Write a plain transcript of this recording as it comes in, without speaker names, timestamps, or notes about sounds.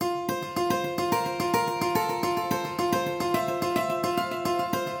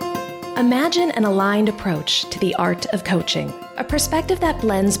Imagine an aligned approach to the art of coaching, a perspective that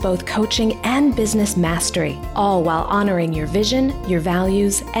blends both coaching and business mastery, all while honoring your vision, your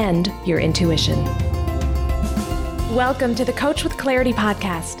values, and your intuition. Welcome to the Coach with Clarity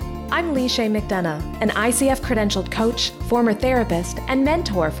podcast. I'm Leisha McDonough, an ICF credentialed coach, former therapist, and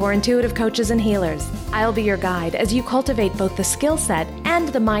mentor for intuitive coaches and healers. I'll be your guide as you cultivate both the skill set and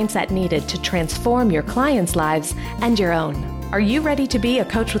the mindset needed to transform your clients' lives and your own. Are you ready to be a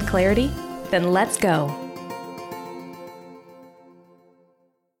coach with clarity? Then let's go.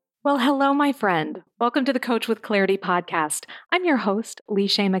 Well, hello, my friend. Welcome to the Coach with Clarity podcast. I'm your host,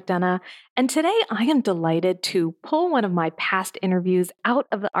 Leisha McDonough, and today I am delighted to pull one of my past interviews out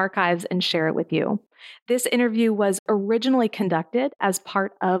of the archives and share it with you. This interview was originally conducted as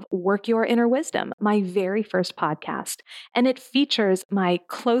part of Work Your Inner Wisdom, my very first podcast, and it features my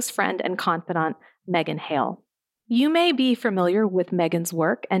close friend and confidant, Megan Hale. You may be familiar with Megan's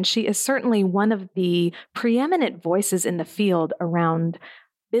work, and she is certainly one of the preeminent voices in the field around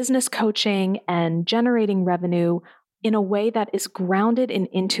business coaching and generating revenue in a way that is grounded in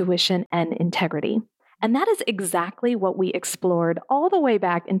intuition and integrity. And that is exactly what we explored all the way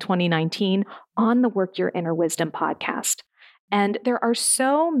back in 2019 on the Work Your Inner Wisdom podcast. And there are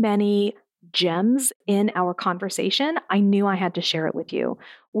so many gems in our conversation, I knew I had to share it with you.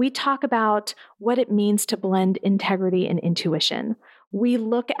 We talk about what it means to blend integrity and intuition. We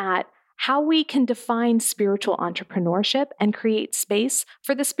look at how we can define spiritual entrepreneurship and create space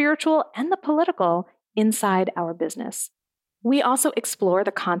for the spiritual and the political inside our business. We also explore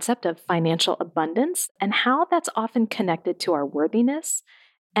the concept of financial abundance and how that's often connected to our worthiness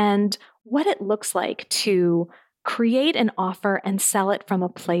and what it looks like to create an offer and sell it from a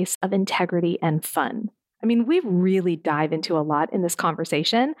place of integrity and fun. I mean, we really dive into a lot in this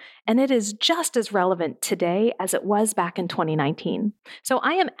conversation, and it is just as relevant today as it was back in 2019. So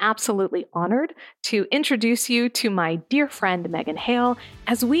I am absolutely honored to introduce you to my dear friend, Megan Hale,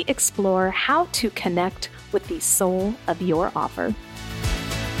 as we explore how to connect with the soul of your offer.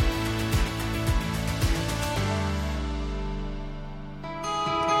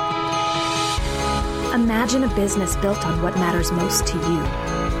 Imagine a business built on what matters most to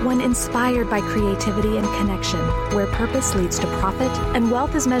you. One inspired by creativity and connection, where purpose leads to profit and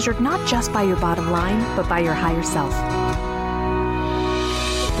wealth is measured not just by your bottom line, but by your higher self.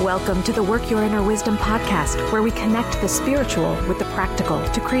 Welcome to the Work Your Inner Wisdom podcast, where we connect the spiritual with the practical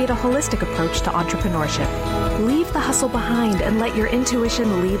to create a holistic approach to entrepreneurship. Leave the hustle behind and let your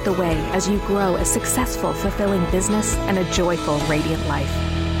intuition lead the way as you grow a successful, fulfilling business and a joyful, radiant life.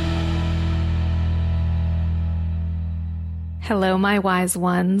 Hello, my wise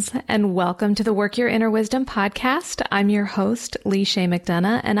ones, and welcome to the Work Your Inner Wisdom podcast. I'm your host, Leisha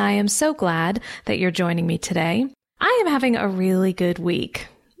McDonough, and I am so glad that you're joining me today. I am having a really good week.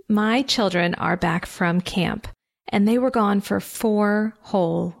 My children are back from camp, and they were gone for 4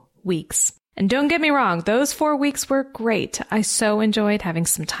 whole weeks. And don't get me wrong, those 4 weeks were great. I so enjoyed having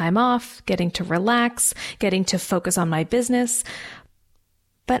some time off, getting to relax, getting to focus on my business.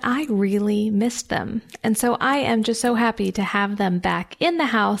 But I really missed them. And so I am just so happy to have them back in the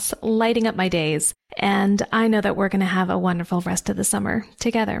house, lighting up my days. And I know that we're going to have a wonderful rest of the summer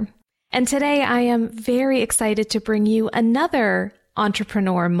together. And today I am very excited to bring you another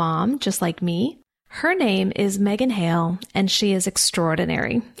entrepreneur mom, just like me. Her name is Megan Hale, and she is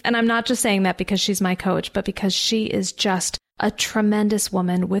extraordinary. And I'm not just saying that because she's my coach, but because she is just a tremendous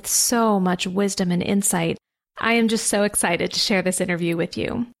woman with so much wisdom and insight. I am just so excited to share this interview with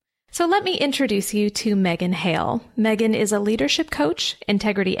you. So let me introduce you to Megan Hale. Megan is a leadership coach,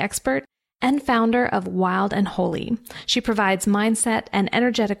 integrity expert, and founder of Wild and Holy. She provides mindset and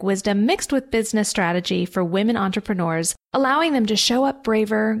energetic wisdom mixed with business strategy for women entrepreneurs, allowing them to show up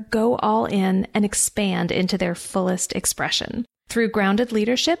braver, go all in, and expand into their fullest expression. Through grounded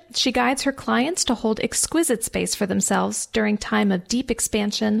leadership, she guides her clients to hold exquisite space for themselves during time of deep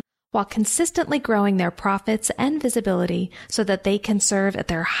expansion, while consistently growing their profits and visibility so that they can serve at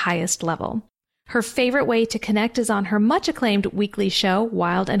their highest level. Her favorite way to connect is on her much-acclaimed weekly show,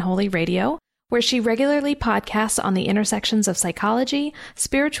 Wild and Holy Radio, where she regularly podcasts on the intersections of psychology,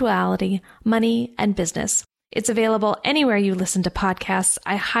 spirituality, money, and business. It's available anywhere you listen to podcasts.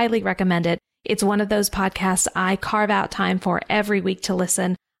 I highly recommend it. It's one of those podcasts I carve out time for every week to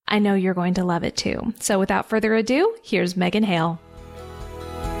listen. I know you're going to love it too. So without further ado, here's Megan Hale.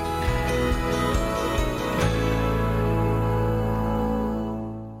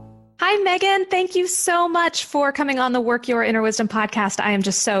 Hi, Megan. Thank you so much for coming on the Work Your Inner Wisdom podcast. I am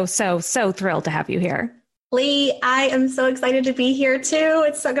just so thrilled to have you here. Lee, I am so excited to be here too.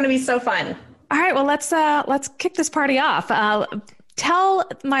 It's going to be so fun. All right. Well, let's kick this party off. Tell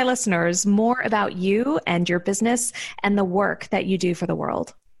my listeners more about you and your business and the work that you do for the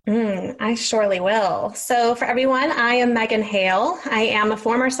world. I surely will. So for everyone, I am Megan Hale. I am a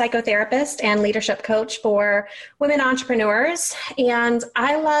former psychotherapist and leadership coach for women entrepreneurs. And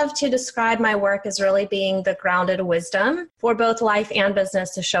I love to describe my work as really being the grounded wisdom for both life and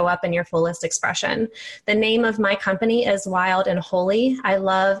business to show up in your fullest expression. The name of my company is Wild and Holy. I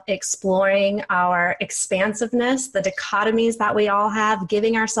love exploring our expansiveness, the dichotomies that we all have,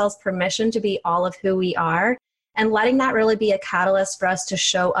 giving ourselves permission to be all of who we are, and letting that really be a catalyst for us to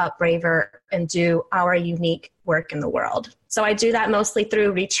show up braver and do our unique work in the world. So I do that mostly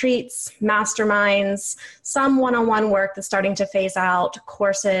through retreats, masterminds, some one-on-one work that's starting to phase out,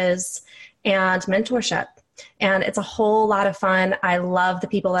 courses, and mentorship. And it's a whole lot of fun. I love the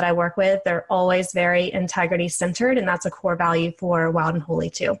people that I work with. They're always very integrity-centered, and that's a core value for Wild and Holy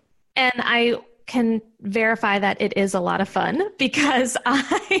too. And I can verify that it is a lot of fun because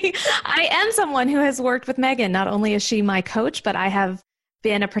I am someone who has worked with Megan. Not only is she my coach, but I have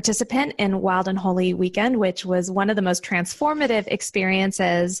been a participant in Wild and Holy Weekend, which was one of the most transformative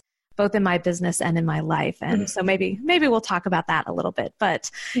experiences both in my business and in my life. And so maybe we'll talk about that a little bit.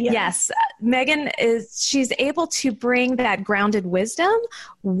 But yes, Megan she's able to bring that grounded wisdom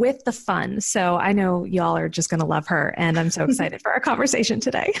with the fun. So I know y'all are just going to love her. And I'm so excited for our conversation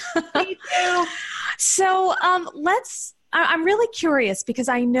today. Me too. So I'm really curious because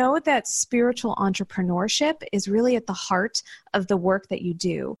I know that spiritual entrepreneurship is really at the heart of the work that you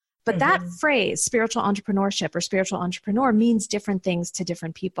do. But that phrase, spiritual entrepreneurship or spiritual entrepreneur, means different things to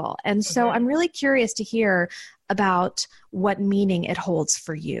different people. And so I'm really curious to hear about what meaning it holds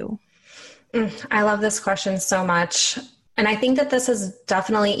for you. I love this question so much. And I think that this has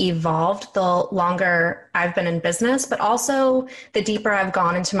definitely evolved the longer I've been in business, but also the deeper I've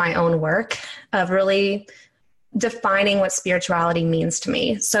gone into my own work of really defining what spirituality means to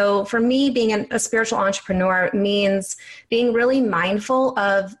me. So for me, being a spiritual entrepreneur means being really mindful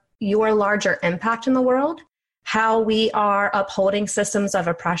of your larger impact in the world, how we are upholding systems of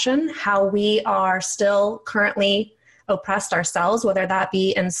oppression, how we are still currently oppressed ourselves, whether that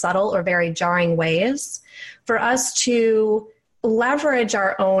be in subtle or very jarring ways, for us to leverage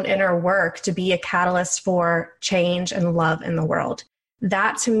our own inner work to be a catalyst for change and love in the world.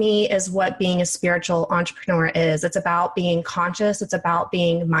 That to me is what being a spiritual entrepreneur is. It's about being conscious, it's about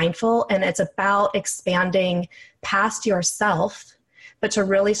being mindful, and it's about expanding past yourself, but to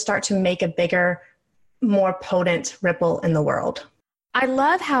really start to make a bigger, more potent ripple in the world. I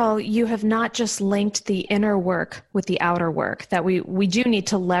love how you have not just linked the inner work with the outer work, that we do need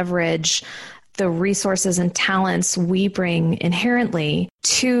to leverage the resources and talents we bring inherently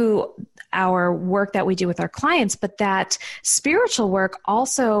to our work that we do with our clients, but that spiritual work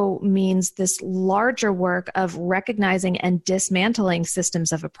also means this larger work of recognizing and dismantling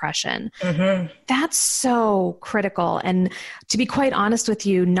systems of oppression. That's so critical. And to be quite honest with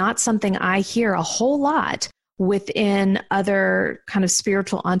you, not something I hear a whole lot within other kind of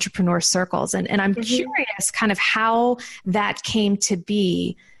spiritual entrepreneur circles. And I'm curious kind of how that came to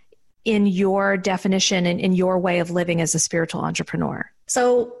be in your definition and in your way of living as a spiritual entrepreneur.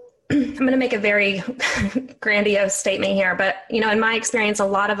 So I'm going to make a very grandiose statement here, but in my experience, a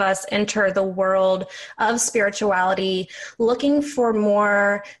lot of us enter the world of spirituality looking for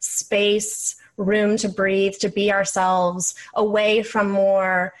more space, room to breathe, to be ourselves, away from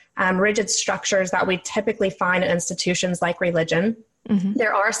more rigid structures that we typically find in institutions like religion.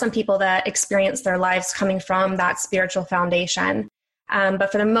 There are some people that experience their lives coming from that spiritual foundation.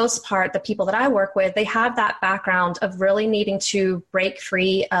 But for the most part, the people that I work with, they have that background of really needing to break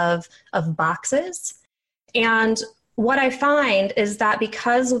free of boxes. And what I find is that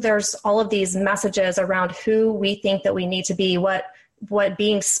because there's all of these messages around who we think that we need to be, what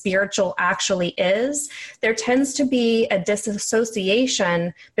being spiritual actually is, there tends to be a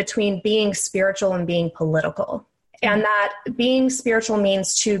disassociation between being spiritual and being political. And that being spiritual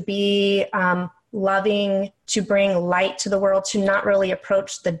means to be loving, to bring light to the world, to not really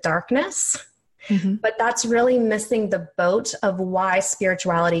approach the darkness. But that's really missing the boat of why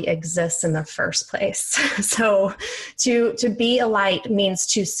spirituality exists in the first place. So to be a light means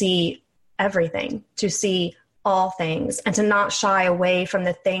to see everything, to see all things, and to not shy away from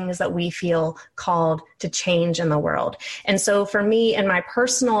the things that we feel called to change in the world. And so for me, in my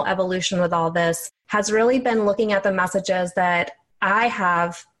personal evolution with all this, has really been looking at the messages that I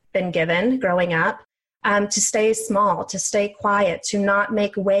have been given growing up, to stay small, to stay quiet, to not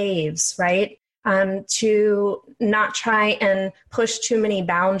make waves, right? To not try and push too many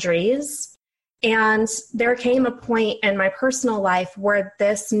boundaries. And there came a point in my personal life where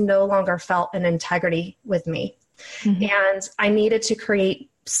this no longer felt an integrity with me. And I needed to create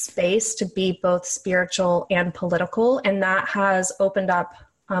space to be both spiritual and political. And that has opened up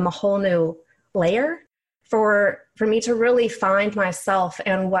a whole new layer for me to really find myself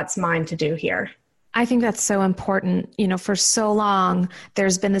and what's mine to do here. I think that's so important. You know, for so long,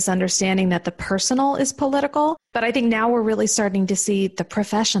 there's been this understanding that the personal is political, but I think now we're really starting to see the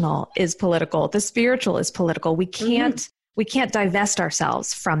professional is political, the spiritual is political. We can't divest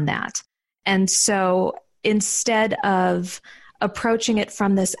ourselves from that. And so instead of approaching it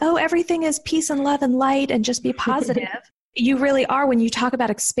from this, oh, everything is peace and love and light and just be positive, you really are. When you talk about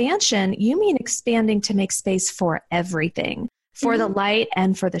expansion, you mean expanding to make space for everything, for the light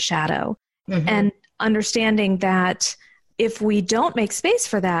and for the shadow. And understanding that if we don't make space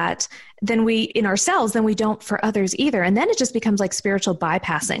for that, then we don't for others either. And then it just becomes like spiritual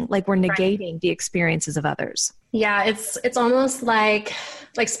bypassing, like we're negating the experiences of others. Yeah, it's almost like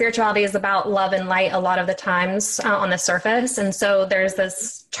spirituality is about love and light a lot of the times on the surface. And so there's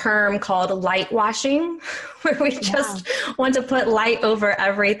this term called light washing, where we just want to put light over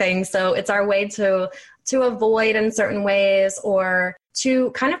everything. So it's our way to avoid in certain ways, or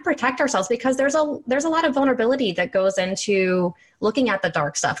to kind of protect ourselves, because there's a lot of vulnerability that goes into looking at the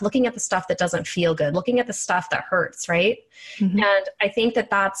dark stuff, looking at the stuff that doesn't feel good, looking at the stuff that hurts, right? And I think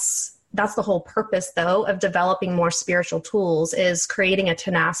that's the whole purpose, though, of developing more spiritual tools, is creating a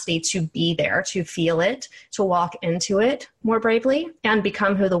tenacity to be there, to feel it, to walk into it more bravely, and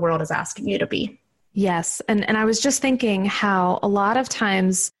become who the world is asking you to be. Yes. And I was just thinking how a lot of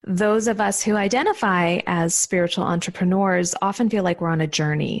times those of us who identify as spiritual entrepreneurs often feel like we're on a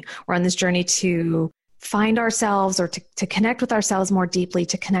journey. We're on this journey to find ourselves, or to connect with ourselves more deeply,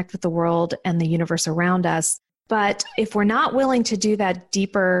 to connect with the world and the universe around us. But if we're not willing to do that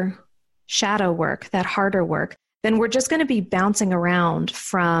deeper shadow work, that harder work, then we're just going to be bouncing around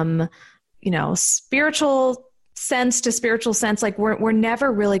from, spiritual sense to spiritual sense. Like we're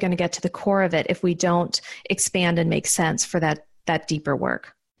never really going to get to the core of it if we don't expand and make sense for that deeper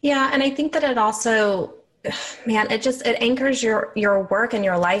work. Yeah. And I think that it also, it anchors your work and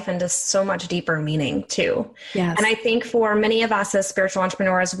your life into so much deeper meaning too. Yes. And I think for many of us as spiritual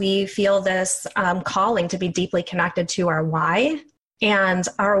entrepreneurs, we feel this calling to be deeply connected to our why, and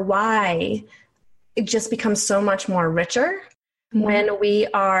our why, it just becomes so much more richer when we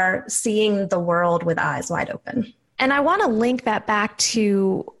are seeing the world with eyes wide open. And I want to link that back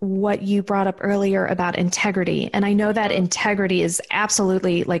to what you brought up earlier about integrity. And I know that integrity is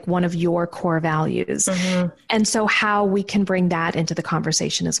absolutely like one of your core values. And so how we can bring that into the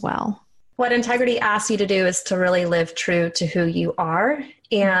conversation as well. What integrity asks you to do is to really live true to who you are.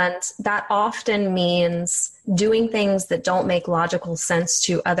 And that often means doing things that don't make logical sense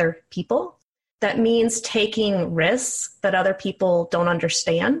to other people. That means taking risks that other people don't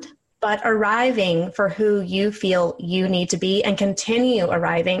understand, but arriving for who you feel you need to be, and continue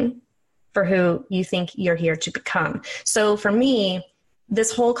arriving for who you think you're here to become. So for me,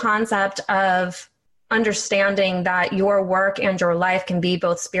 this whole concept of understanding that your work and your life can be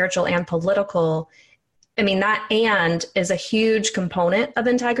both spiritual and political, that and is a huge component of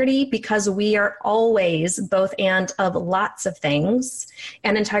integrity, because we are always both and of lots of things.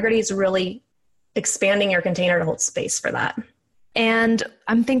 And integrity is really expanding your container to hold space for that. And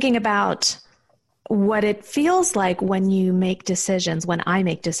I'm thinking about what it feels like when you make decisions, when I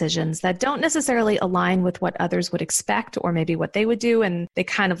make decisions that don't necessarily align with what others would expect, or maybe what they would do. And they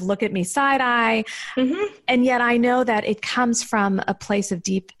kind of look at me side eye. And yet I know that it comes from a place of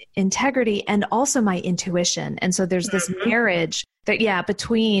deep integrity and also my intuition. And so there's this marriage that,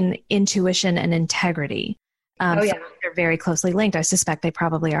 between intuition and integrity. They're very closely linked. I suspect they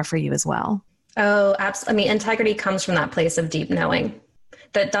probably are for you as well. Oh, absolutely. Integrity comes from that place of deep knowing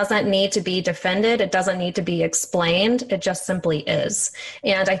that doesn't need to be defended. It doesn't need to be explained. It just simply is.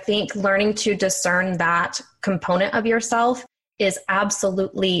 And I think learning to discern that component of yourself is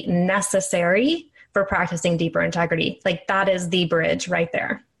absolutely necessary for practicing deeper integrity. Like that is the bridge right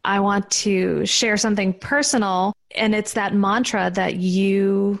there. I want to share something personal, and it's that mantra that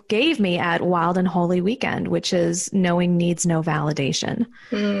you gave me at Wild and Holy Weekend, which is knowing needs no validation.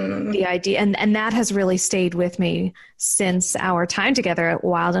 The idea, and that has really stayed with me since our time together at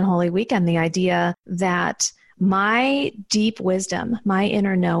Wild and Holy Weekend, the idea that my deep wisdom, my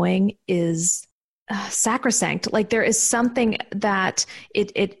inner knowing is sacrosanct. Like there is something that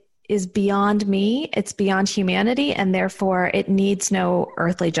it is beyond me, it's beyond humanity, and therefore it needs no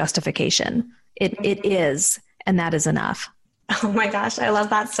earthly justification. It is, and that is enough. Oh my gosh, I love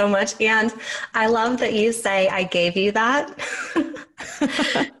that so much. And I love that you say, I gave you that,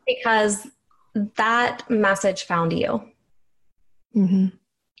 because that message found you.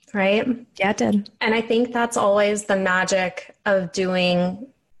 right? Yeah, it did. And I think that's always the magic of doing,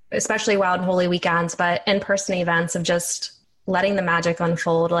 especially Wild and Holy weekends, but in-person events, of just letting the magic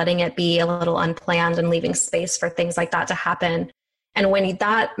unfold, letting it be a little unplanned and leaving space for things like that to happen. And when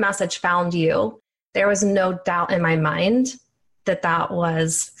that message found you, there was no doubt in my mind that that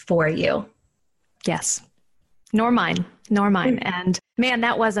was for you. Yes. Nor mine. And man,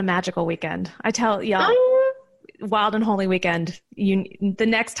 that was a magical weekend. I tell y'all, Wild and Holy weekend, the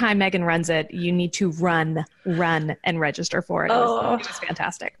next time Megan runs it, you need to run and register for it. It was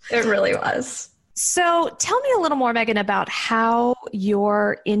fantastic. It really was. So tell me a little more, Megan, about how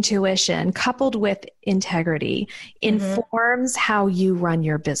your intuition coupled with integrity informs how you run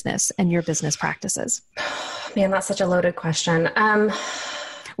your business and your business practices. Man, that's such a loaded question.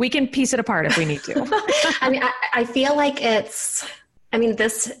 We can piece it apart if we need to. I mean, I feel like it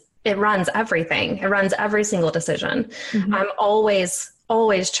runs everything. It runs every single decision. Mm-hmm. I'm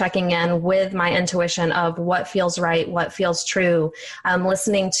always checking in with my intuition of what feels right, what feels true,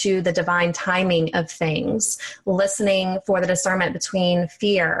 listening to the divine timing of things, listening for the discernment between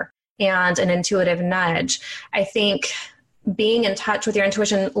fear and an intuitive nudge. I think being in touch with your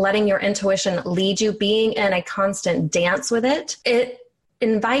intuition, letting your intuition lead you, being in a constant dance with it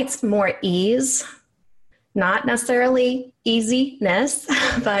invites more ease, not necessarily easiness,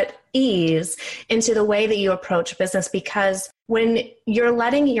 but ease into the way that you approach business. Because when you're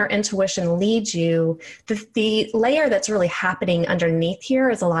letting your intuition lead you, the layer that's really happening underneath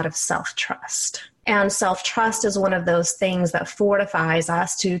here is a lot of self-trust. And self-trust is one of those things that fortifies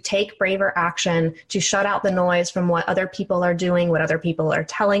us to take braver action, to shut out the noise from what other people are doing, what other people are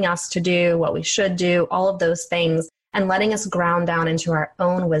telling us to do, what we should do, all of those things, and letting us ground down into our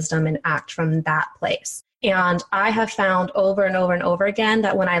own wisdom and act from that place. And I have found over and over and over again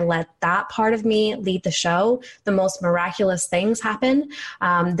that when I let that part of me lead the show, the most miraculous things happen.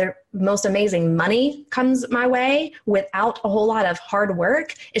 The most amazing money comes my way without a whole lot of hard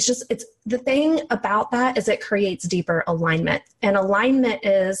work. It's the thing about that is it creates deeper alignment. And alignment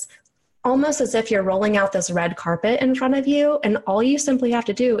is almost as if you're rolling out this red carpet in front of you, and all you simply have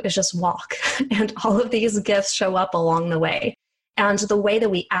to do is just walk. And all of these gifts show up along the way. And the way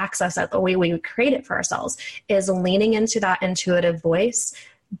that we access it, the way we create it for ourselves, is leaning into that intuitive voice,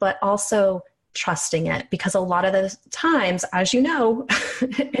 but also trusting it. Because a lot of the times, as you know,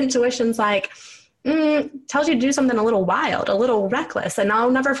 intuition's like, tells you to do something a little wild, a little reckless. And I'll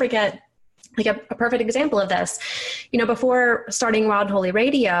never forget, like a perfect example of this. Before starting Wild and Holy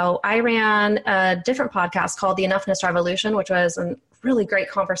Radio, I ran a different podcast called The Enoughness Revolution, which was a really great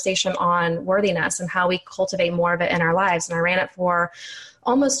conversation on worthiness and how we cultivate more of it in our lives. And I ran it for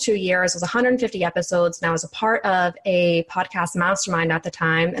almost 2 years. It was 150 episodes. And I was a part of a podcast mastermind at the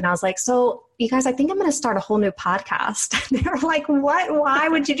time. And I was like, so you guys, I think I'm going to start a whole new podcast. And they were like, what? Why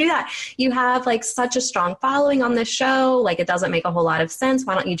would you do that? You have like such a strong following on this show. Like, it doesn't make a whole lot of sense.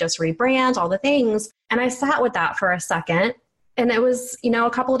 Why don't you just rebrand all the things? And I sat with that for a second. And it was, a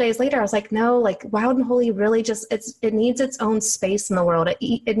couple of days later, I was like, no, like Wild and Holy really it needs its own space in the world.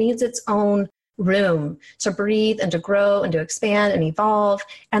 It needs its own room to breathe and to grow and to expand and evolve.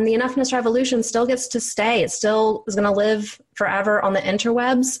 And the Enoughness Revolution still gets to stay. It still is going to live forever on the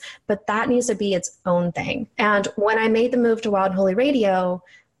interwebs, but that needs to be its own thing. And when I made the move to Wild and Holy Radio,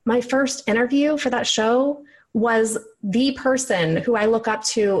 my first interview for that show was the person who I look up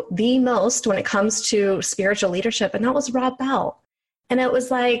to the most when it comes to spiritual leadership, and that was Rob Bell. And it was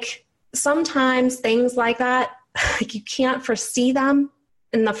like, sometimes things like that, like you can't foresee them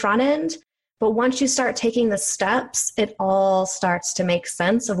in the front end, but once you start taking the steps, it all starts to make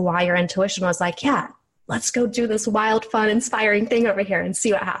sense of why your intuition was like, yeah, let's go do this wild, fun, inspiring thing over here and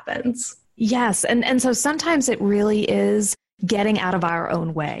see what happens. Yes. And so sometimes it really is getting out of our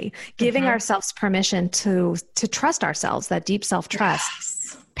own way, giving ourselves permission to trust ourselves, that deep self-trust,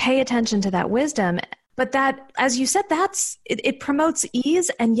 yes. Pay attention to that wisdom. But that, as you said, it promotes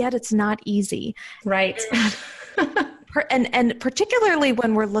ease, and yet it's not easy. Right. And particularly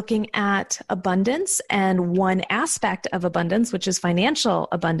when we're looking at abundance and one aspect of abundance, which is financial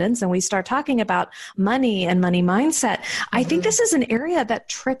abundance, and we start talking about money and money mindset, I think this is an area that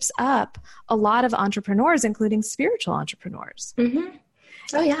trips up a lot of entrepreneurs, including spiritual entrepreneurs. Mm-hmm.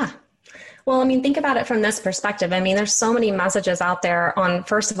 Oh, yeah. Well, think about it from this perspective. There's so many messages out there on,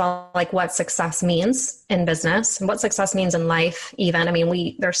 first of all, like what success means in business and what success means in life even.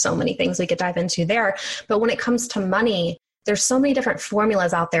 There's so many things we could dive into there. But when it comes to money, there's so many different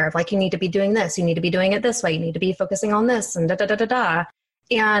formulas out there of like, you need to be doing this, you need to be doing it this way, you need to be focusing on this and da-da-da-da-da.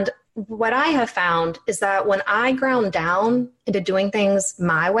 And what I have found is that when I ground down into doing things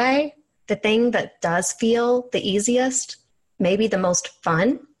my way, the thing that does feel the easiest, maybe the most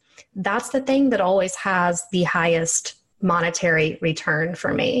fun, that's the thing that always has the highest monetary return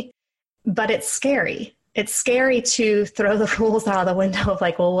for me. But it's scary. It's scary to throw the rules out of the window of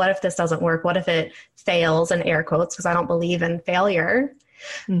like, well, what if this doesn't work? What if it fails, in air quotes, because I don't believe in failure.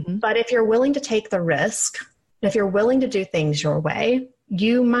 Mm-hmm. But if you're willing to take the risk, if you're willing to do things your way,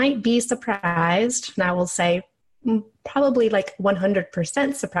 you might be surprised. And I will say probably like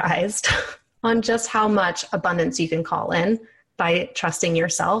 100% surprised on just how much abundance you can call in by trusting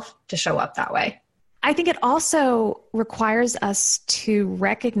yourself to show up that way. I think it also requires us to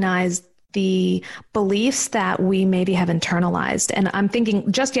recognize the beliefs that we maybe have internalized. And I'm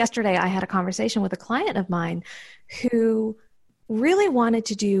thinking, just yesterday, I had a conversation with a client of mine who really wanted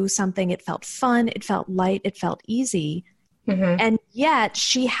to do something. It felt fun. It felt light. It felt easy. Mm-hmm. And yet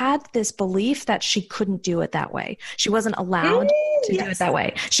she had this belief that she couldn't do it that way. She wasn't allowed to do it that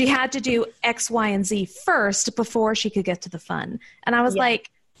way. She had to do X, Y, and Z first before she could get to the fun. And I was like,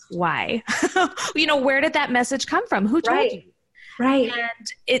 why? Where did that message come from? Who told you? Right.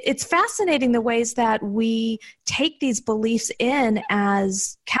 And it's fascinating the ways that we take these beliefs in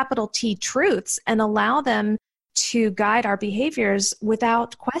as capital T truths and allow them to guide our behaviors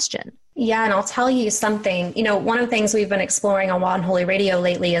without question. Yeah. And I'll tell you something, one of the things we've been exploring on Wild and Holy Radio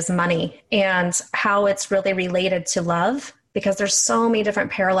lately is money and how it's really related to love, because there's so many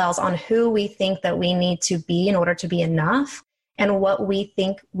different parallels on who we think that we need to be in order to be enough and what we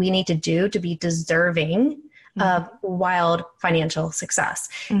think we need to do to be deserving of wild financial success.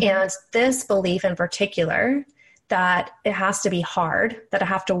 Mm-hmm. And this belief in particular, that it has to be hard, that I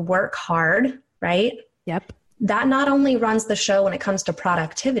have to work hard, right? Yep. That not only runs the show when it comes to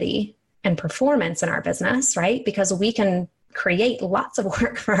productivity and performance in our business, right? Because we can create lots of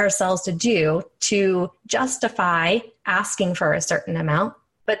work for ourselves to do to justify asking for a certain amount.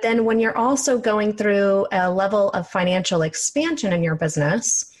 But then when you're also going through a level of financial expansion in your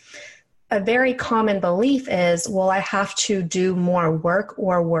business, a very common belief is, well, I have to do more work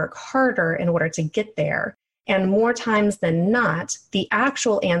or work harder in order to get there. And more times than not, the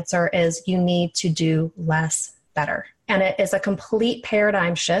actual answer is you need to do less better. And it is a complete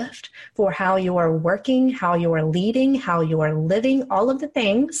paradigm shift for how you are working, how you are leading, how you are living, all of the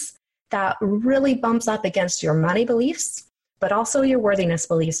things that really bumps up against your money beliefs, but also your worthiness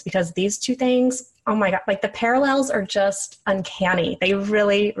beliefs, because these two things, oh my God, like the parallels are just uncanny. They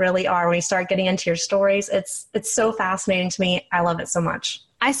really, really are. When you start getting into your stories, it's so fascinating to me. I love it so much.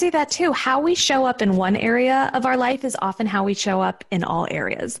 I see that too. How we show up in one area of our life is often how we show up in all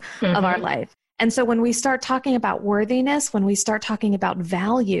areas of our life. And so when we start talking about worthiness, when we start talking about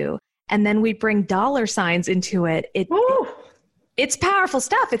value, and then we bring dollar signs into it, it's powerful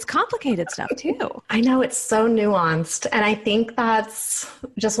stuff. It's complicated stuff too. I know, it's so nuanced. And I think that's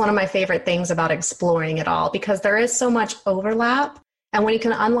just one of my favorite things about exploring it all, because there is so much overlap. And when you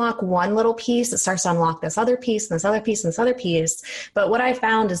can unlock one little piece, it starts to unlock this other piece and this other piece and this other piece. But what I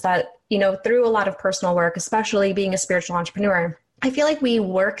found is that, through a lot of personal work, especially being a spiritual entrepreneur, I feel like we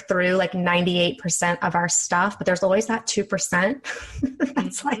work through like 98% of our stuff, but there's always that 2%.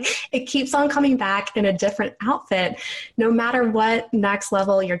 That's like, it keeps on coming back in a different outfit, no matter what next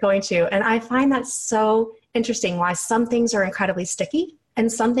level you're going to. And I find that so interesting, why some things are incredibly sticky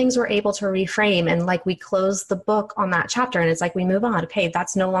and some things we're able to reframe. And like we close the book on that chapter and it's like, we move on. Okay,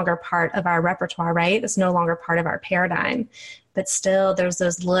 that's no longer part of our repertoire, right? It's no longer part of our paradigm, but still there's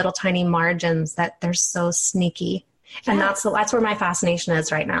those little tiny margins that they're so sneaky. And that's where my fascination is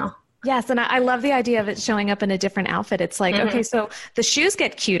right now. Yes. And I love the idea of it showing up in a different outfit. It's like, okay, so the shoes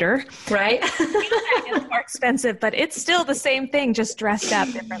get cuter, right? It's more expensive, but it's still the same thing, just dressed up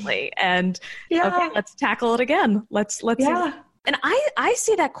differently. And okay, let's tackle it again. Let's. And I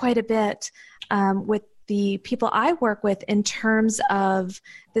see that quite a bit with the people I work with in terms of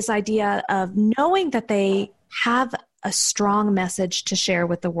this idea of knowing that they have a strong message to share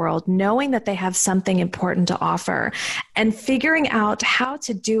with the world, knowing that they have something important to offer, and figuring out how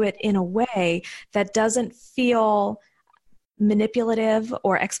to do it in a way that doesn't feel manipulative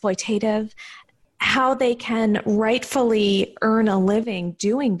or exploitative, how they can rightfully earn a living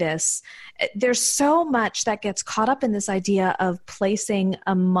doing this. There's so much that gets caught up in this idea of placing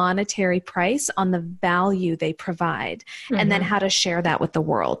a monetary price on the value they provide and then how to share that with the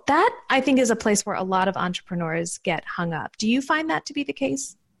world. That, I think, is a place where a lot of entrepreneurs get hung up. Do you find that to be the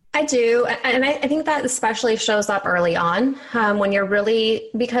case? I do. And I think that especially shows up early on when you're really,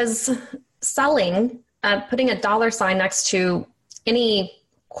 because selling, putting a dollar sign next to any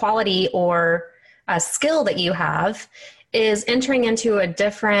quality or a skill that you have is entering into a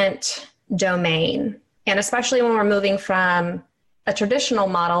different domain. And especially when we're moving from a traditional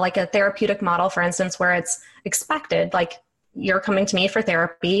model, like a therapeutic model, for instance, where it's expected, like you're coming to me for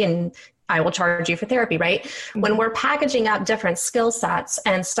therapy and I will charge you for therapy, right? Mm-hmm. When we're packaging up different skill sets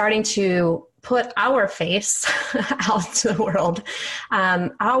and starting to put our face out to the world,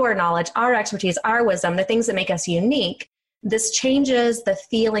 our knowledge, our expertise, our wisdom, the things that make us unique, this changes the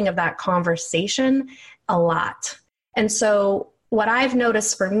feeling of that conversation a lot. And so what I've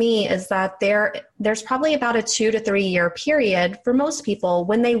noticed for me is that there's probably about a 2 to 3 year period for most people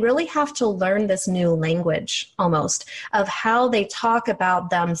when they really have to learn this new language almost of how they talk about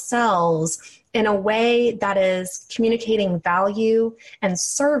themselves in a way that is communicating value and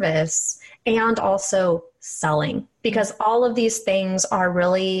service and also selling. Because all of these things are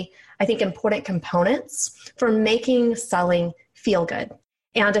really, I think, important components for making selling feel good.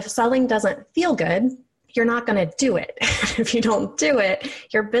 And if selling doesn't feel good, you're not going to do it. If you don't do it,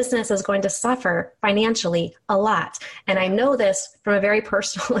 your business is going to suffer financially a lot. And I know this from a very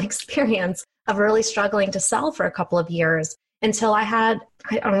personal experience of really struggling to sell for a couple of years until I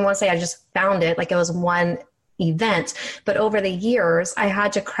don't want to say I just found it, like it was one event, but over the years, I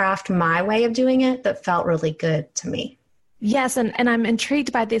had to craft my way of doing it that felt really good to me. Yes, and I'm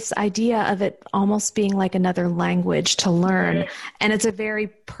intrigued by this idea of it almost being like another language to learn. Mm-hmm. And it's a very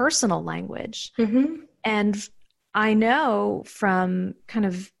personal language. Mm-hmm. And I know from kind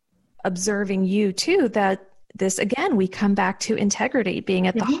of observing you too, that this, again, we come back to integrity being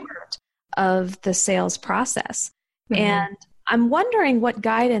at the heart of the sales process. Mm-hmm. And I'm wondering what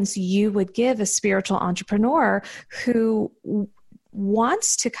guidance you would give a spiritual entrepreneur who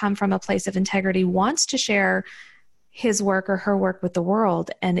wants to come from a place of integrity, wants to share his work or her work with the world,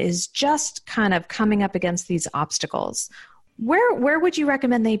 and is just kind of coming up against these obstacles. Where would you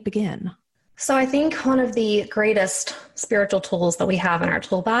recommend they begin? So I think one of the greatest spiritual tools that we have in our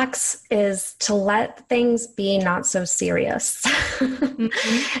toolbox is to let things be not so serious. Mm-hmm.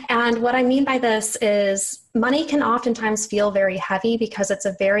 And what I mean by this is money can oftentimes feel very heavy because it's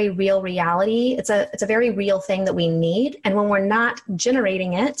a very real reality. It's a very real thing that we need. And when we're not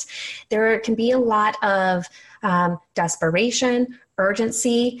generating it, there can be a lot of desperation,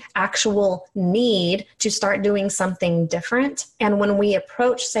 urgency, actual need to start doing something different. And when we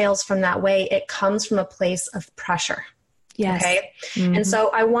approach sales from that way, it comes from a place of pressure. Yes. Okay. Mm-hmm. And so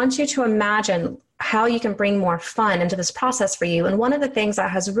I want you to imagine how you can bring more fun into this process for you. And one of the things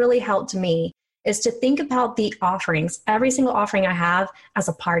that has really helped me is to think about the offerings, every single offering I have, as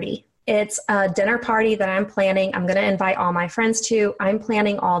a party. It's a dinner party that I'm planning. I'm going to invite all my friends to. I'm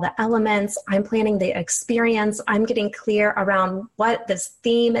planning all the elements. I'm planning the experience. I'm getting clear around what this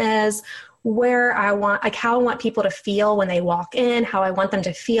theme is, where I want, like how I want people to feel when they walk in, how I want them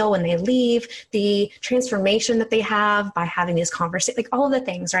to feel when they leave, the transformation that they have by having these conversations, like all of the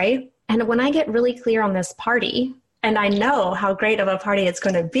things, right? And when I get really clear on this party, and I know how great of a party it's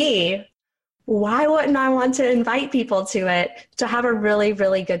going to be, why wouldn't I want to invite people to it to have a really,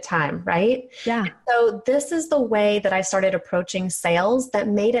 really good time, right? Yeah. So this is the way that I started approaching sales that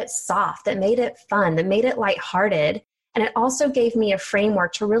made it soft, that made it fun, that made it lighthearted. And it also gave me a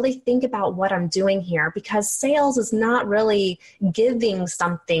framework to really think about what I'm doing here, because sales is not really giving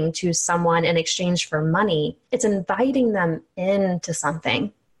something to someone in exchange for money. It's inviting them into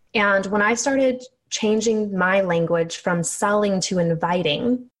something. And when I started changing my language from selling to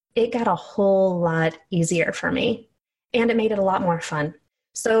inviting, it got a whole lot easier for me, and it made it a lot more fun.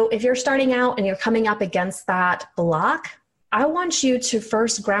 So if you're starting out and you're coming up against that block, I want you to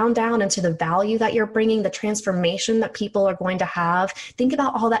first ground down into the value that you're bringing, the transformation that people are going to have. Think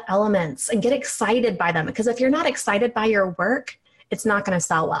about all the elements and get excited by them, because if you're not excited by your work, it's not going to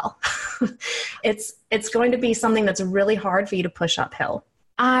sell well. It's going to be something that's really hard for you to push uphill.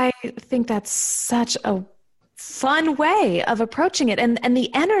 I think that's such a fun way of approaching it. And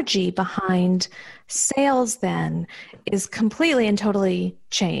the energy behind sales then is completely and totally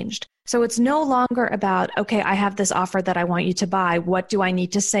changed. So it's no longer about, okay, I have this offer that I want you to buy. What do I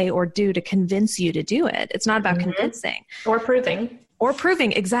need to say or do to convince you to do it? It's not about convincing. Or proving.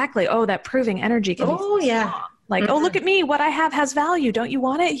 Exactly. Oh, that proving energy can be so strong. Like, oh, look at me. What I have has value. Don't you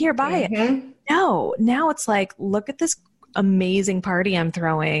want it? Here, buy it. No, now it's like, look at this amazing party I'm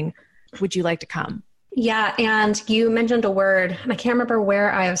throwing. Would you like to come? Yeah. And you mentioned a word, and I can't remember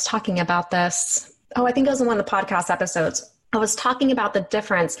where I was talking about this. Oh, I think it was in one of the podcast episodes. I was talking about the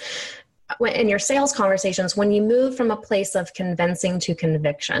difference in your sales conversations when you move from a place of convincing to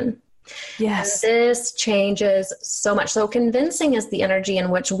conviction. Yes. And this changes so much. So convincing is the energy in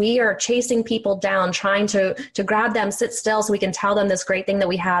which we are chasing people down, trying to grab them, sit still so we can tell them this great thing that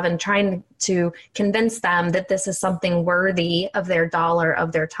we have, and trying to convince them that this is something worthy of their dollar,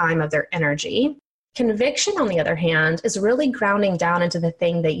 of their time, of their energy. Conviction, on the other hand, is really grounding down into the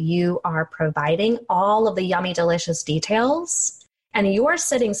thing that you are providing, all of the yummy, delicious details, and you're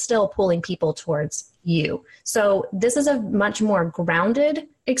sitting still pulling people towards you. So this is a much more grounded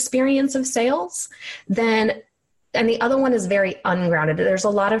experience of sales than, and the other one is very ungrounded. There's a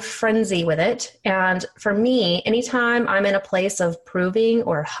lot of frenzy with it. And for me, anytime I'm in a place of proving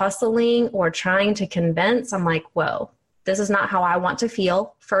or hustling or trying to convince, I'm like, whoa, this is not how I want to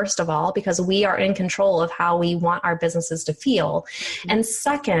feel, first of all, because we are in control of how we want our businesses to feel. And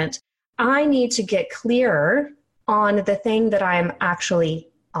second, I need to get clearer on the thing that I'm actually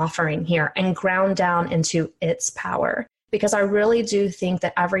offering here and ground down into its power. Because I really do think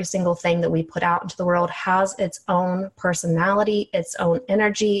that every single thing that we put out into the world has its own personality, its own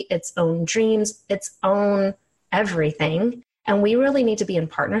energy, its own dreams, its own everything. And we really need to be in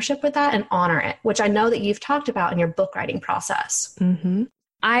partnership with that and honor it, which I know that you've talked about in your book writing process. Mm-hmm.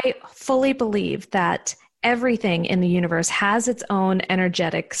 I fully believe that everything in the universe has its own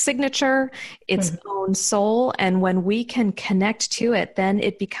energetic signature, its own soul. And when we can connect to it, then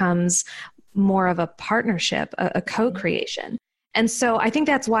it becomes more of a partnership, a co-creation. And so I think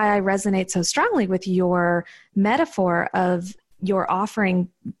that's why I resonate so strongly with your metaphor of your offering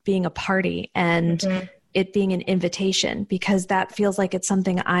being a party and it being an invitation, because that feels like it's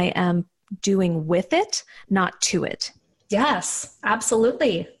something I am doing with it, not to it. Yes,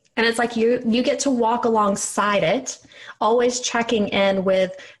 absolutely. And it's like you get to walk alongside it, always checking in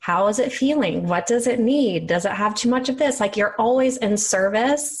with how is it feeling? What does it need? Does it have too much of this? Like you're always in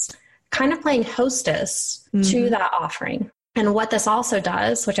service, kind of playing hostess to that offering. And what this also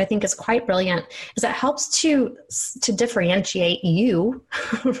does, which I think is quite brilliant, is it helps to differentiate you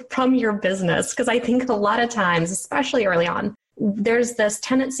from your business. Because I think a lot of times, especially early on, there's this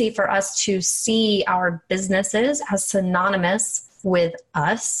tendency for us to see our businesses as synonymous with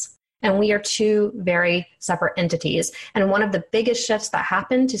us. And we are two very separate entities. And one of the biggest shifts that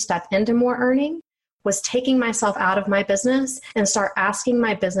happened to step into more earning was taking myself out of my business and start asking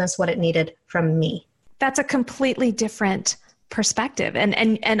my business what it needed from me. That's a completely different perspective.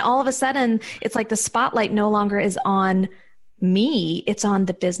 And all of a sudden, it's like the spotlight no longer is on me, it's on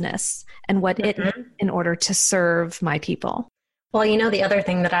the business and what it needs in order to serve my people. Well, you know, the other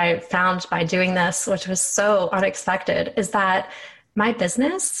thing that I found by doing this, which was so unexpected, is that my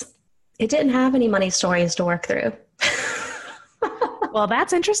business, it didn't have any money stories to work through. Well,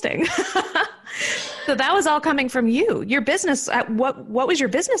 that's interesting. So that was all coming from you. Your business, what was your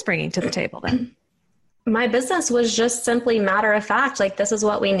business bringing to the table then? My business was just simply matter of fact, like this is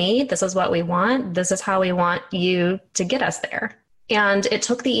what we need, this is what we want, this is how we want you to get us there. And it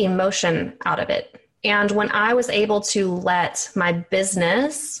took the emotion out of it. And when I was able to let my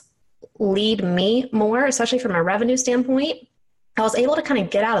business lead me more, especially from a revenue standpoint, I was able to kind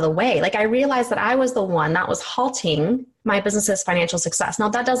of get out of the way. Like I realized that I was the one that was halting my business's financial success. Now,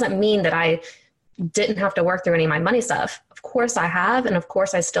 that doesn't mean that I didn't have to work through any of my money stuff. Of course I have, and of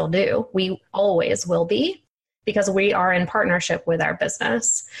course I still do. We always will be, because we are in partnership with our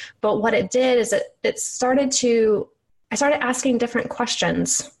business. But what it did is I started asking different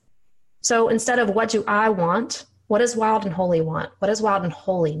questions. So instead of what do I want, what does Wild and Holy want? What does Wild and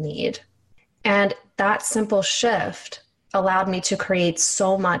Holy need? And that simple shift allowed me to create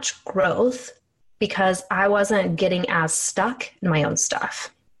so much growth because I wasn't getting as stuck in my own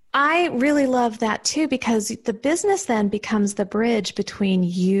stuff. I really love that too, because the business then becomes the bridge between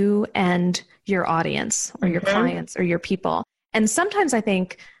you and your audience or your clients or your people. And sometimes I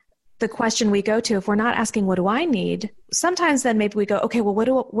think the question we go to, if we're not asking, what do I need? Sometimes then maybe we go, okay, well,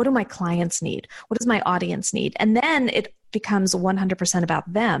 what do my clients need? What does my audience need? And then it becomes 100%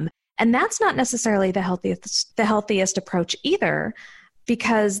 about them. And that's not necessarily the healthiest approach either,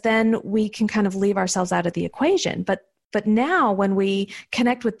 because then we can kind of leave ourselves out of the equation. But now when we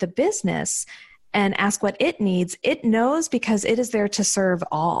connect with the business and ask what it needs, it knows because it is there to serve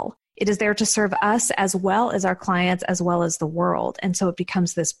all. It is there to serve us as well as our clients, as well as the world. And so it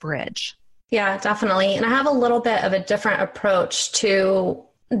becomes this bridge. Yeah, definitely. And I have a little bit of a different approach to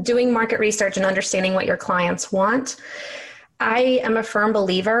doing market research and understanding what your clients want. I am a firm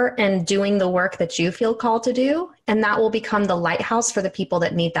believer in doing the work that you feel called to do, and that will become the lighthouse for the people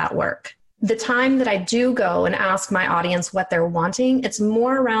that need that work. The time that I do go and ask my audience what they're wanting, it's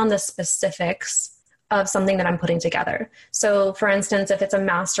more around the specifics of something that I'm putting together. So for instance, if it's a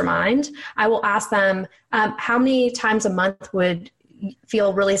mastermind, I will ask them, how many times a month would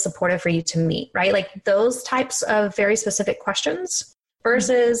feel really supportive for you to meet, right? Like those types of very specific questions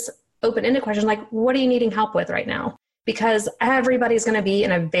versus open-ended questions like, what are you needing help with right now? Because everybody's going to be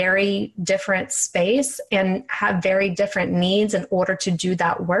in a very different space and have very different needs in order to do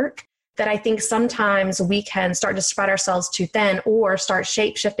that work that I think sometimes we can start to spread ourselves too thin or start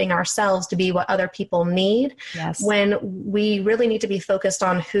shape-shifting ourselves to be what other people need. Yes. When we really need to be focused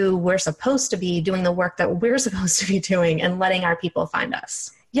on who we're supposed to be, doing the work that we're supposed to be doing, and letting our people find us.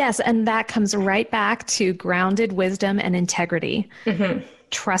 Yes. And that comes right back to grounded wisdom and integrity,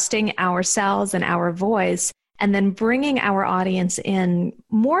 trusting ourselves and our voice, and then bringing our audience in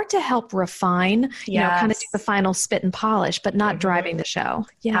more to help refine, kind of do the final spit and polish, but not driving the show.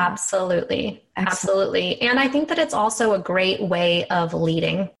 Yeah, absolutely. Excellent. Absolutely. And I think that it's also a great way of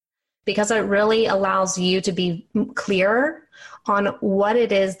leading, because it really allows you to be clearer on what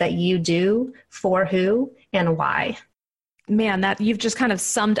it is that you do, for who, and why. Man, that you've just kind of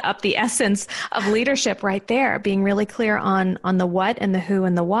summed up the essence of leadership right there, being really clear on the what and the who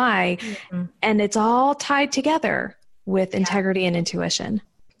and the why. And it's all tied together with integrity and intuition.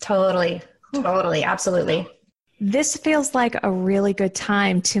 Totally. Absolutely. This feels like a really good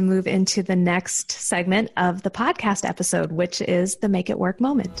time to move into the next segment of the podcast episode, which is the Make It Work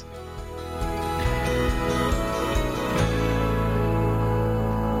moment.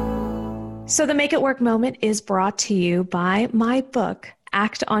 So the Make It Work moment is brought to you by my book,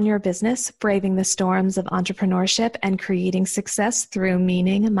 Act on Your Business, Braving the Storms of Entrepreneurship and Creating Success Through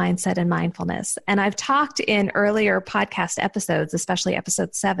Meaning, Mindset, and Mindfulness. And I've talked in earlier podcast episodes, especially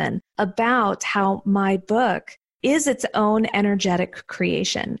episode 7, about how my book is its own energetic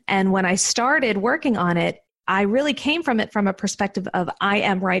creation. And when I started working on it, I really came from it from a perspective of, I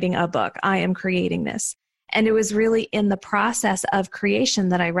am writing a book, I am creating this. And it was really in the process of creation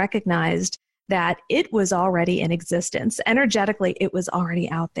that I recognized that it was already in existence. Energetically, it was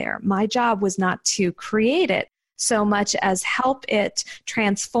already out there. My job was not to create it so much as help it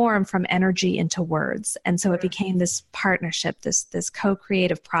transform from energy into words. And so it became this partnership, this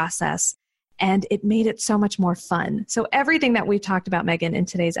co-creative process, and it made it so much more fun. So everything that we've talked about, Megan, in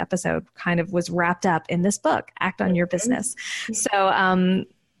today's episode kind of was wrapped up in this book, Act on Your Business. So,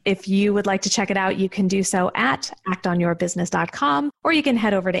 if you would like to check it out, you can do so at actonyourbusiness.com, or you can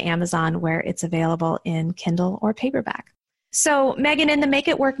head over to Amazon where it's available in Kindle or paperback. So Megan, in the Make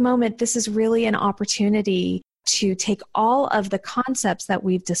It Work moment, this is really an opportunity to take all of the concepts that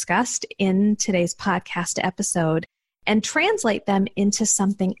we've discussed in today's podcast episode and translate them into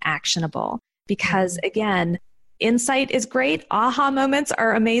something actionable. Because again, insight is great. Aha moments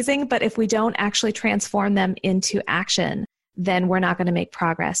are amazing. But if we don't actually transform them into action, then we're not going to make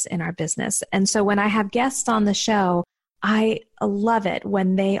progress in our business. And so when I have guests on the show, I love it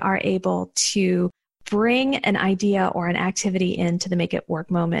when they are able to bring an idea or an activity into the Make It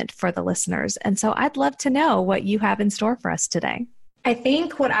Work moment for the listeners. And so I'd love to know what you have in store for us today. I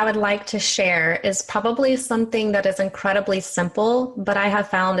think what I would like to share is probably something that is incredibly simple, but I have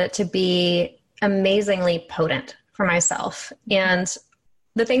found it to be amazingly potent for myself. And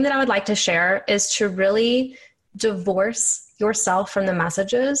the thing that I would like to share is to really divorce yourself from the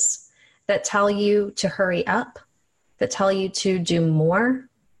messages that tell you to hurry up, that tell you to do more,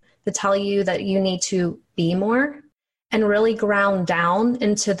 that tell you that you need to be more, and really ground down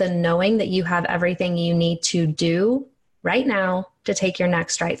into the knowing that you have everything you need to do right now to take your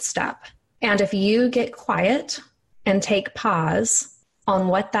next right step. And if you get quiet and take pause on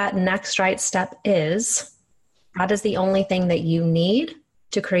what that next right step is, that is the only thing that you need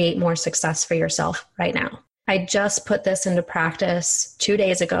to create more success for yourself right now. I just put this into practice 2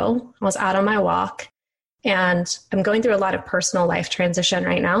 days ago. I was out on my walk, and I'm going through a lot of personal life transition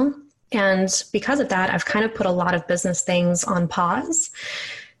right now. And because of that, I've kind of put a lot of business things on pause,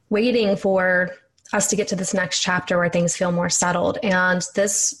 waiting for us to get to this next chapter where things feel more settled. And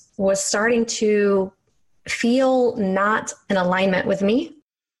this was starting to feel not in alignment with me.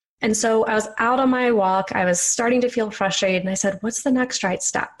 And so I was out on my walk. I was starting to feel frustrated. And I said, what's the next right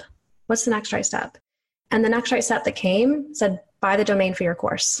step? What's the next right step? And the next right step that came said, buy the domain for your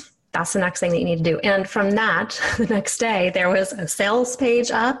course. That's the next thing that you need to do. And from that, the next day, there was a sales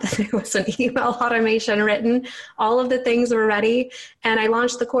page up. There was an email automation written. All of the things were ready. And I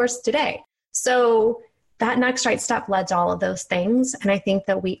launched the course today. So that next right step led to all of those things. And I think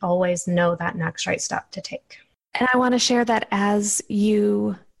that we always know that next right step to take. And I want to share that as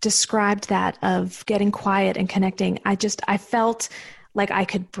you described that of getting quiet and connecting, I felt like I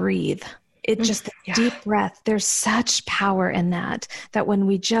could breathe. It just, deep breath, there's such power in that when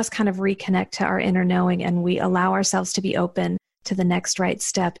we just kind of reconnect to our inner knowing and we allow ourselves to be open to the next right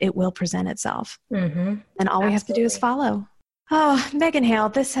step, it will present itself. And all we have to do is follow. Oh, Megan Hale,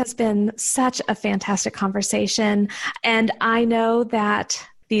 this has been such a fantastic conversation. And I know that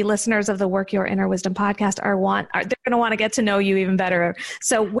the listeners of the Work Your Inner Wisdom podcast they're going to want to get to know you even better.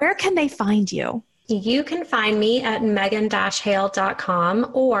 So where can they find you? You can find me at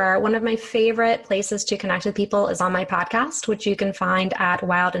megan-hale.com, or one of my favorite places to connect with people is on my podcast, which you can find at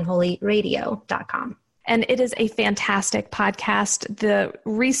wildandholyradio.com. And it is a fantastic podcast. The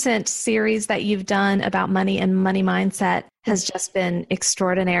recent series that you've done about money and money mindset has just been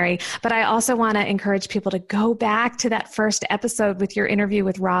extraordinary. But I also want to encourage people to go back to that first episode with your interview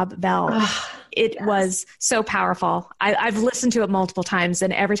with Rob Bell. It was so powerful. I've listened to it multiple times,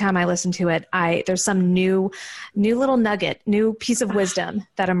 and every time I listen to it, there's some new little nugget, new piece of wisdom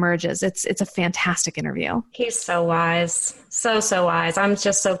that emerges. It's a fantastic interview. He's so wise. So wise. I'm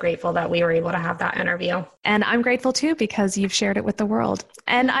just so grateful that we were able to have that interview. And I'm grateful too, because you've shared it with the world.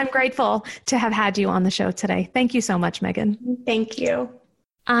 And I'm grateful to have had you on the show today. Thank you so much, Megan. Thank you.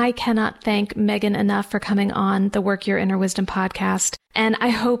 I cannot thank Megan enough for coming on the Work Your Inner Wisdom podcast. And I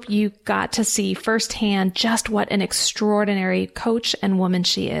hope you got to see firsthand just what an extraordinary coach and woman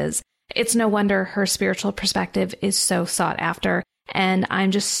she is. It's no wonder her spiritual perspective is so sought after. And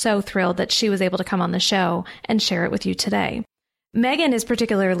I'm just so thrilled that she was able to come on the show and share it with you today. Megan is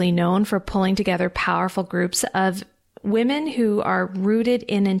particularly known for pulling together powerful groups of women who are rooted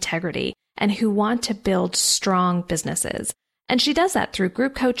in integrity and who want to build strong businesses. And she does that through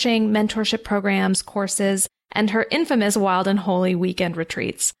group coaching, mentorship programs, courses, and her infamous Wild and Holy weekend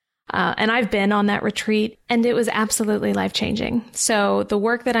retreats. And I've been on that retreat, and it was absolutely life-changing. So the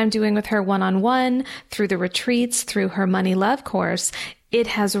work that I'm doing with her one-on-one, through the retreats, through her Money Love course, it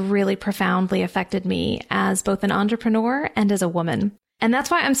has really profoundly affected me as both an entrepreneur and as a woman. And that's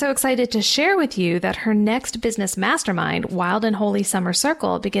why I'm so excited to share with you that her next business mastermind, Wild and Holy Summer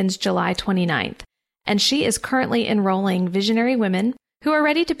Circle, begins July 29th. And she is currently enrolling visionary women who are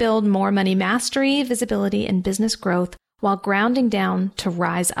ready to build more money mastery, visibility, and business growth while grounding down to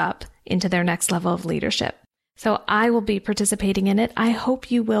rise up into their next level of leadership. So I will be participating in it. I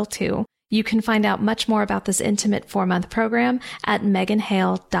hope you will too. You can find out much more about this intimate 4-month program at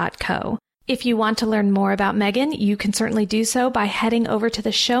meganhale.co. If you want to learn more about Megan, you can certainly do so by heading over to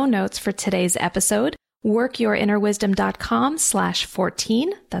the show notes for today's episode,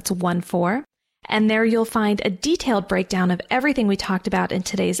 workyourinnerwisdom.com/14. That's 14. And there you'll find a detailed breakdown of everything we talked about in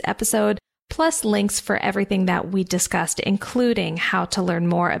today's episode, plus links for everything that we discussed, including how to learn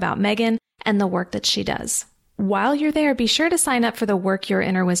more about Megan and the work that she does. While you're there, be sure to sign up for the Work Your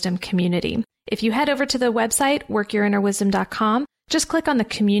Inner Wisdom community. If you head over to the website, workyourinnerwisdom.com, just click on the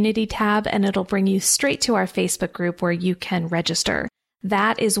community tab and it'll bring you straight to our Facebook group where you can register.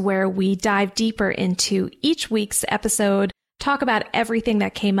 That is where we dive deeper into each week's episode, talk about everything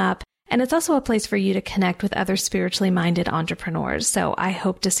that came up, and it's also a place for you to connect with other spiritually minded entrepreneurs. So I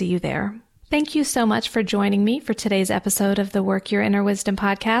hope to see you there. Thank you so much for joining me for today's episode of the Work Your Inner Wisdom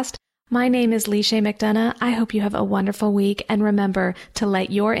podcast. My name is Lee Shea McDonough. I hope you have a wonderful week, and remember to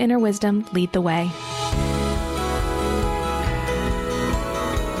let your inner wisdom lead the way.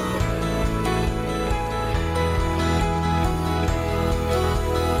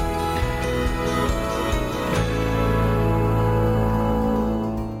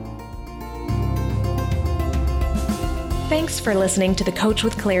 Thanks for listening to the Coach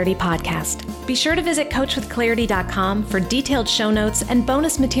with Clarity podcast. Be sure to visit coachwithclarity.com for detailed show notes and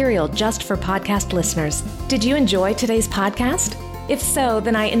bonus material just for podcast listeners. Did you enjoy today's podcast? If so,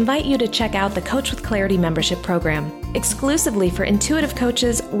 then I invite you to check out the Coach with Clarity membership program, exclusively for intuitive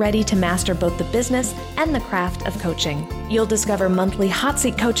coaches ready to master both the business and the craft of coaching. You'll discover monthly hot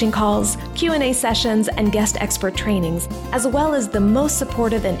seat coaching calls, Q&A sessions, and guest expert trainings, as well as the most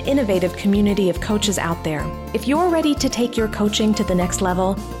supportive and innovative community of coaches out there. If you're ready to take your coaching to the next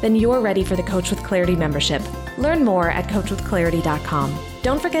level, then you're ready for the Coach with Clarity membership. Learn more at coachwithclarity.com.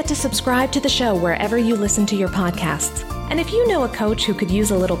 Don't forget to subscribe to the show wherever you listen to your podcasts. And if you know a coach who could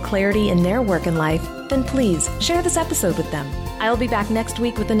use a little clarity in their work and life, then please share this episode with them. I'll be back next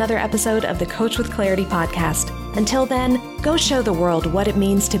week with another episode of the Coach with Clarity podcast. Until then, go show the world what it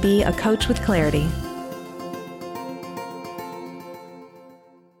means to be a coach with clarity.